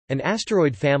An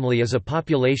asteroid family is a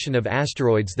population of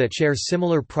asteroids that share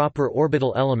similar proper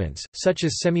orbital elements, such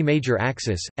as semi-major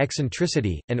axis,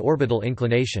 eccentricity, and orbital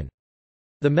inclination.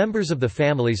 The members of the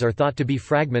families are thought to be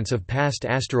fragments of past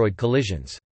asteroid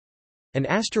collisions. An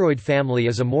asteroid family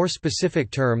is a more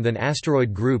specific term than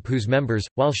asteroid group whose members,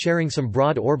 while sharing some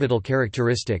broad orbital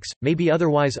characteristics, may be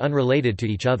otherwise unrelated to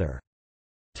each other.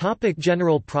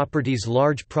 General properties.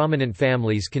 Large prominent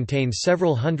families contain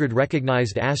several hundred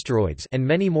recognized asteroids and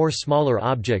many more smaller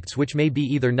objects which may be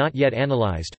either not yet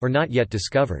analyzed, or not yet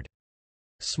discovered.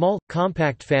 Small,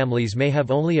 compact families may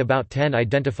have only about 10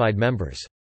 identified members.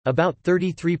 About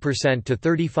 33% to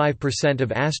 35%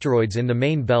 of asteroids in the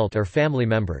main belt are family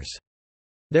members.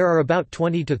 There are about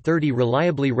 20 to 30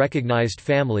 reliably recognized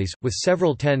families, with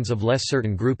several tens of less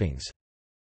certain groupings.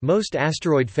 Most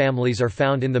asteroid families are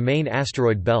found in the main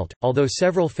asteroid belt, although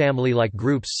several family-like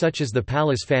groups such as the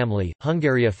Pallas family,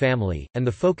 Hungaria family, and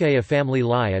the Phocaea family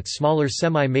lie at smaller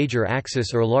semi-major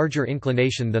axis or larger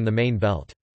inclination than the main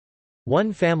belt.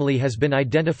 One family has been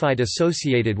identified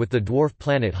associated with the dwarf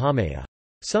planet Haumea.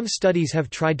 Some studies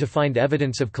have tried to find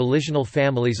evidence of collisional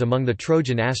families among the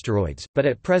Trojan asteroids, but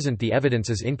at present the evidence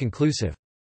is inconclusive.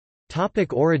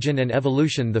 Origin and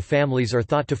evolution. The families are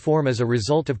thought to form as a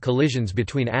result of collisions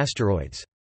between asteroids.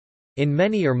 In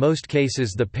many or most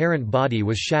cases the parent body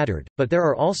was shattered, but there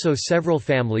are also several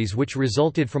families which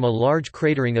resulted from a large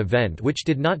cratering event which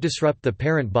did not disrupt the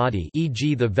parent body,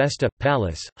 e.g. the Vesta,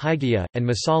 Pallas, Hygiea, and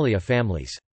Massalia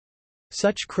families.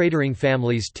 Such cratering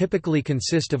families typically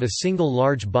consist of a single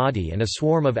large body and a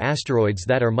swarm of asteroids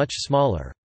that are much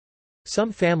smaller.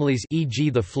 Some families, e.g.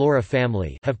 the Flora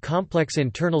family, have complex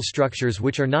internal structures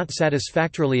which are not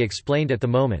satisfactorily explained at the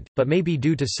moment, but may be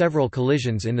due to several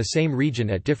collisions in the same region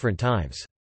at different times.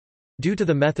 Due to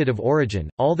the method of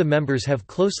origin, all the members have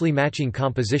closely matching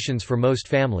compositions for most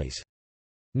families.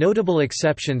 Notable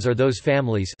exceptions are those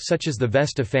families such as the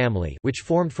Vesta family, which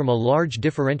formed from a large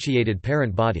differentiated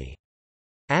parent body.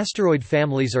 Asteroid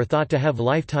families are thought to have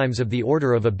lifetimes of the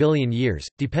order of 1 billion years,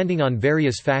 depending on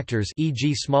various factors,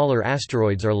 e.g. smaller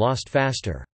asteroids are lost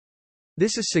faster.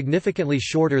 This is significantly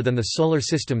shorter than the Solar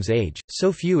System's age,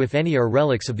 so few if any are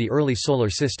relics of the early Solar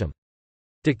System.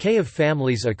 Decay of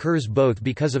families occurs both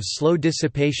because of slow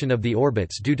dissipation of the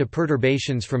orbits due to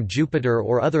perturbations from Jupiter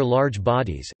or other large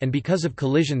bodies, and because of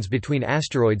collisions between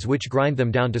asteroids which grind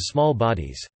them down to small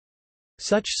bodies.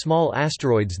 Such small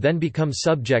asteroids then become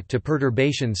subject to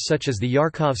perturbations such as the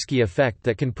Yarkovsky effect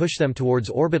that can push them towards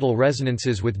orbital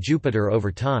resonances with Jupiter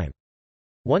over time.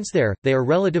 Once there, they are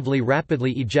relatively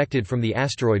rapidly ejected from the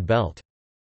asteroid belt.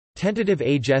 Tentative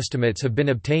age estimates have been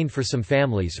obtained for some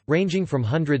families, ranging from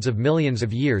hundreds of millions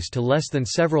of years to less than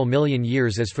several million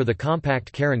years as for the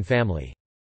compact Charon family.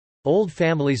 Old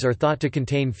families are thought to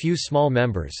contain few small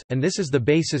members, and this is the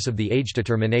basis of the age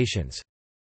determinations.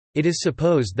 It is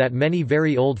supposed that many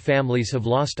very old families have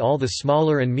lost all the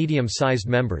smaller and medium-sized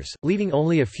members, leaving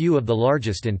only a few of the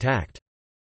largest intact.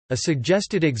 A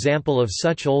suggested example of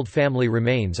such old family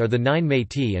remains are the 9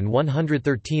 Métis and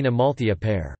 113 Amalthea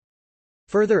pair.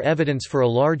 Further evidence for a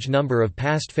large number of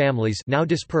past families now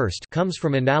dispersed comes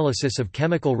from analysis of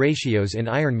chemical ratios in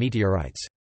iron meteorites.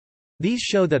 These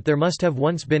show that there must have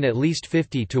once been at least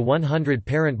 50 to 100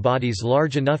 parent bodies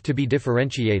large enough to be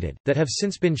differentiated, that have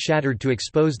since been shattered to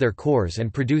expose their cores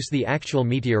and produce the actual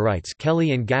meteorites.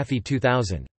 Kelly and Gaffey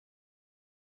 2000.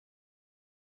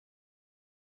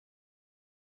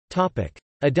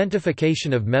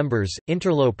 Identification of members,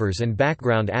 interlopers and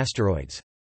background asteroids.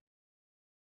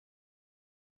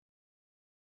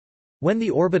 When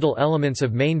the orbital elements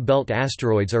of main belt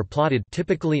asteroids are plotted,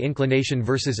 typically inclination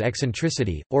versus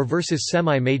eccentricity, or versus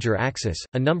semi-major axis,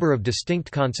 a number of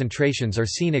distinct concentrations are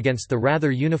seen against the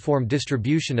rather uniform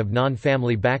distribution of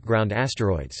non-family background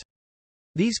asteroids.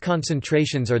 These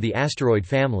concentrations are the asteroid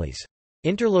families.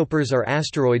 Interlopers are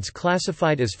asteroids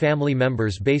classified as family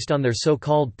members based on their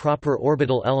so-called proper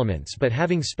orbital elements but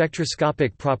having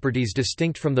spectroscopic properties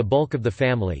distinct from the bulk of the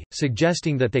family,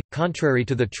 suggesting that they, contrary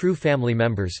to the true family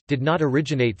members, did not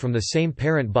originate from the same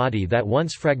parent body that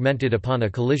once fragmented upon a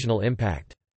collisional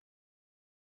impact.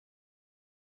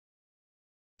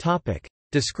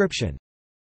 Description.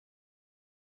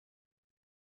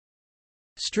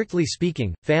 Strictly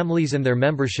speaking, families and their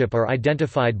membership are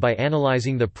identified by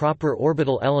analyzing the proper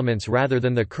orbital elements rather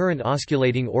than the current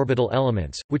osculating orbital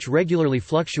elements, which regularly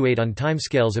fluctuate on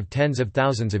timescales of tens of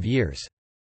thousands of years.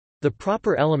 The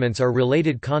proper elements are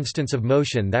related constants of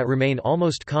motion that remain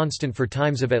almost constant for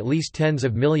times of at least tens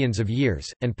of millions of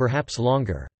years, and perhaps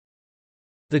longer.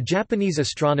 The Japanese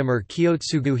astronomer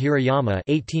Kyotsugu Hirayama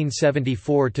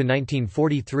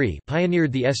 (1874–1943)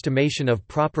 pioneered the estimation of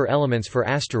proper elements for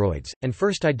asteroids, and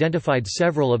first identified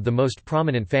several of the most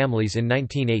prominent families in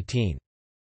 1918.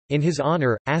 In his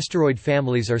honor, asteroid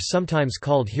families are sometimes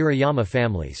called Hirayama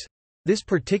families. This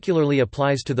particularly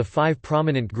applies to the 5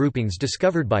 prominent groupings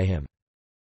discovered by him.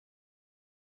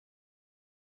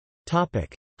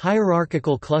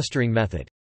 Hierarchical clustering method.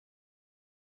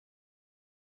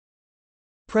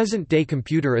 Present-day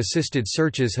computer-assisted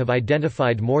searches have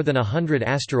identified more than 100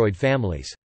 asteroid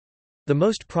families. The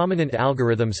most prominent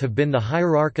algorithms have been the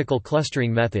hierarchical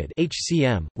clustering method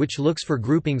 (HCM), which looks for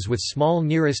groupings with small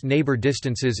nearest neighbor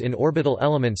distances in orbital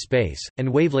element space,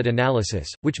 and wavelet analysis,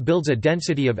 which builds a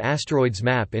density of asteroids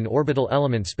map in orbital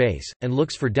element space, and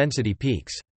looks for density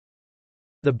peaks.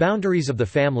 The boundaries of the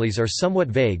families are somewhat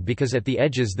vague because at the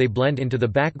edges they blend into the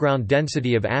background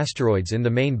density of asteroids in the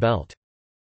main belt.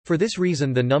 For this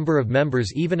reason the number of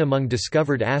members even among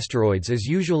discovered asteroids is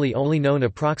usually only known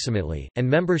approximately, and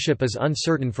membership is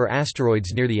uncertain for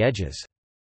asteroids near the edges.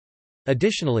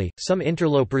 Additionally, some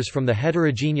interlopers from the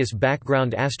heterogeneous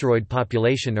background asteroid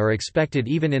population are expected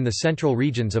even in the central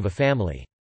regions of a family.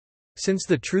 Since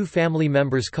the true family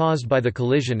members caused by the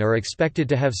collision are expected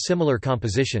to have similar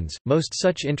compositions, most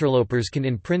such interlopers can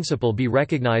in principle be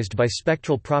recognized by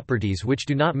spectral properties which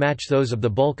do not match those of the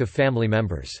bulk of family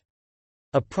members.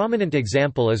 A prominent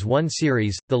example is 1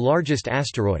 Ceres, the largest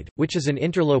asteroid, which is an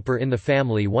interloper in the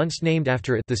family once named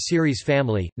after it, the Ceres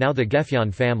family, now the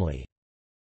Gefion family.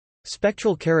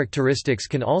 Spectral characteristics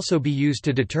can also be used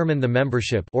to determine the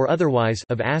membership or otherwise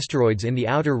of asteroids in the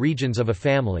outer regions of a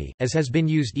family, as has been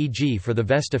used e.g. for the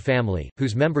Vesta family,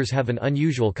 whose members have an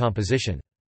unusual composition.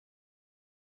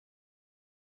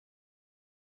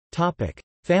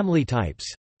 Family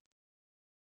types.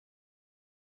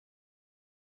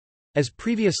 As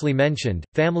previously mentioned,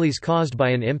 families caused by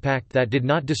an impact that did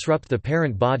not disrupt the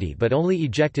parent body but only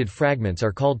ejected fragments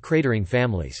are called cratering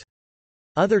families.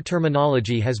 Other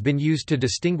terminology has been used to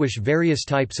distinguish various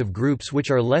types of groups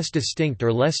which are less distinct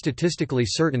or less statistically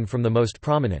certain from the most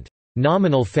prominent.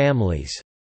 Nominal families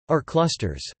are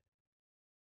clusters.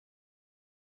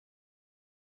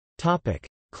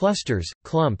 Clusters,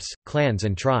 clumps, clans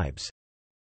and tribes.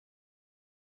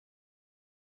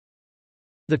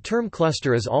 The term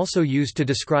cluster is also used to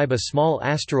describe a small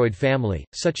asteroid family,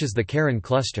 such as the Charon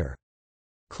cluster.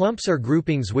 Clumps are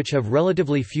groupings which have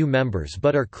relatively few members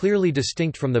but are clearly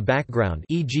distinct from the background,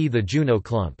 e.g. the Juno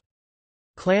clump.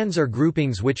 Clans are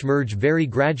groupings which merge very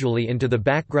gradually into the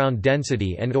background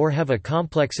density and/or have a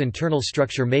complex internal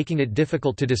structure making it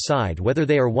difficult to decide whether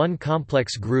they are one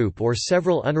complex group or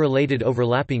several unrelated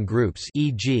overlapping groups,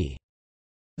 e.g.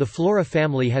 the Flora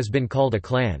family has been called a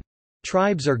clan.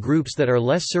 Tribes are groups that are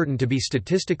less certain to be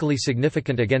statistically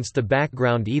significant against the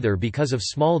background either because of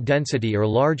small density or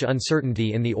large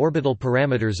uncertainty in the orbital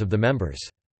parameters of the members.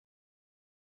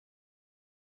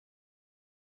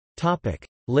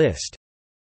 List.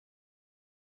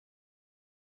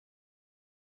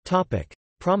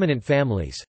 Prominent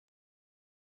families.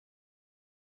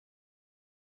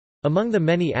 Among the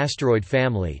many asteroid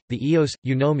family, the Eos,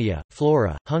 Eunomia,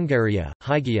 Flora, Hungaria,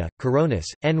 Hygiea, Coronis,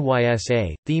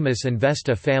 Nysa, Themis and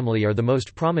Vesta family are the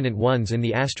most prominent ones in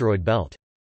the asteroid belt.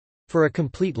 For a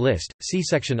complete list, see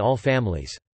section All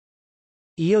families.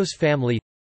 Eos family.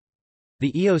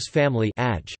 The Eos family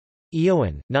AG.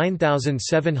 Eoan,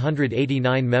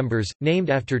 9,789 members,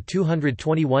 named after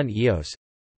 221 Eos.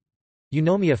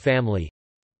 Eunomia family.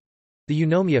 The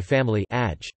Eunomia family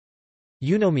AG.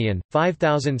 Eunomian,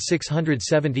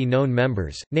 5,670 known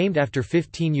members, named after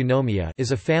 15 Eunomia,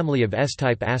 is a family of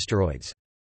S-type asteroids.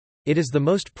 It is the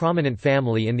most prominent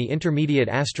family in the intermediate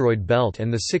asteroid belt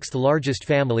and the 6th largest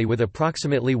family with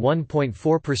approximately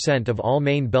 1.4% of all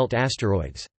main belt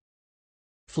asteroids.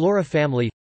 Flora family.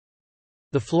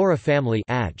 The Flora family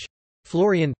AG.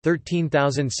 Florian,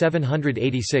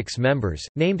 13,786 members,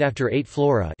 named after 8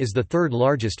 Flora, is the 3rd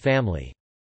largest family.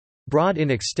 Broad in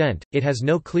extent, it has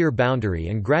no clear boundary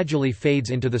and gradually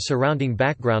fades into the surrounding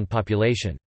background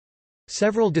population.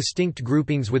 Several distinct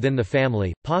groupings within the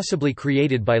family, possibly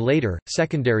created by later,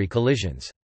 secondary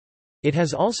collisions. It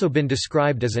has also been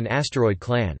described as an asteroid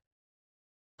clan.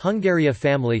 Hungaria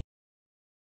family.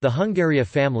 The Hungaria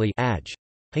family AG.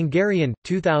 Hungarian,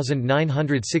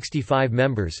 2,965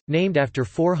 members, named after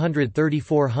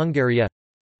 434 Hungaria.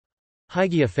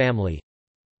 Hygiea family.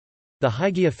 The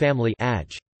Hygiea family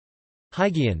AG.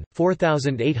 Hygeian,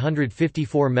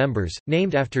 4,854 members,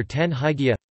 named after 10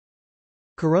 Hygiea.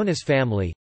 Coronis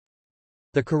family.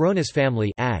 The Coronis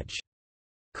family AG.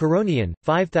 Coronian,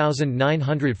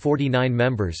 5,949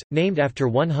 members, named after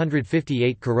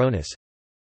 158 Coronis.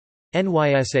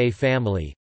 NYSA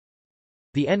family.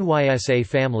 The NYSA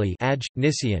family AJ,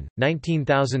 Nissian,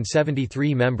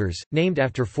 19,073 members, named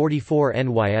after 44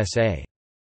 NYSA.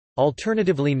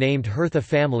 Alternatively named Hertha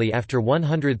family after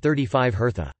 135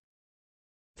 Hertha.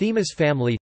 Themis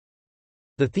family.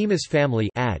 The Themis family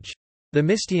AJ. The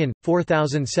Mystian,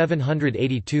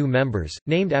 4,782 members,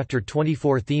 named after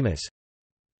 24 Themis.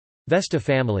 Vesta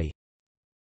family.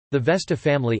 The Vesta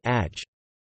family AJ.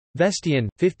 Vestian,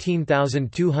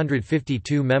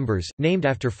 15,252 members, named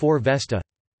after 4 Vesta.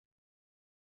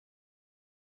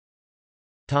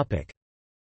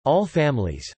 All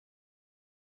families.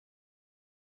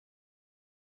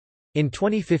 In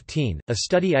 2015, a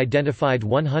study identified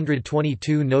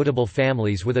 122 notable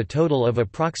families with a total of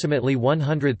approximately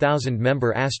 100,000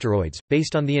 member asteroids,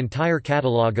 based on the entire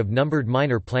catalog of numbered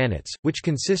minor planets, which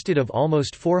consisted of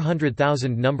almost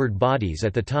 400,000 numbered bodies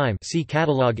at the time. See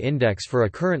Catalog Index for a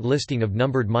current listing of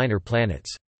numbered minor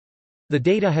planets. The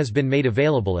data has been made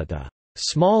available at the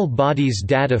Small Bodies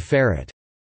Data Ferret.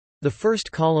 The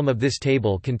first column of this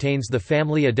table contains the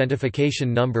Family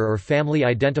Identification Number or Family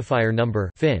Identifier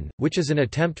Number (FIN), which is an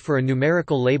attempt for a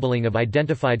numerical labeling of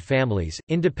identified families,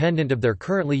 independent of their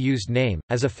currently used name,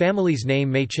 as a family's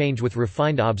name may change with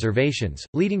refined observations,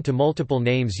 leading to multiple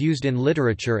names used in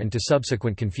literature and to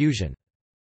subsequent confusion.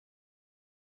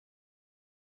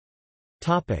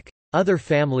 Other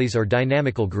families or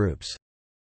dynamical groups.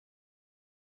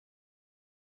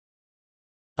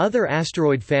 Other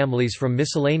asteroid families from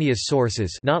miscellaneous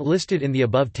sources not listed in the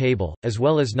above table, as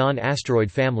well as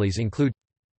non-asteroid families include.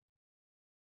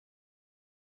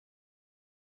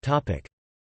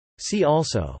 See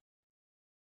also: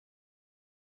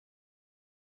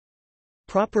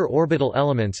 Proper orbital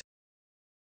elements,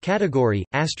 Category,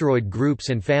 asteroid groups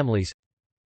and families.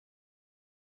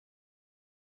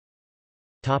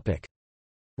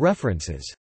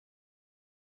 References.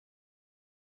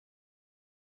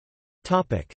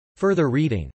 Further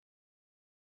reading.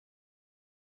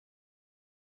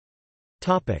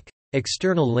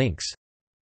 External links.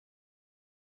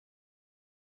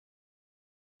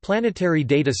 Planetary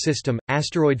Data System –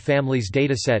 Asteroid Families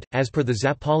Dataset, as per the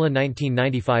Zappala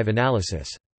 1995 analysis.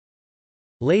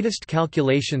 Latest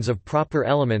calculations of proper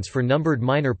elements for numbered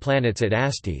minor planets at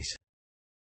ASTIS.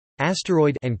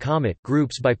 Asteroid and Comet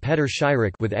groups by Peter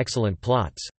Schierick with excellent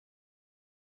plots.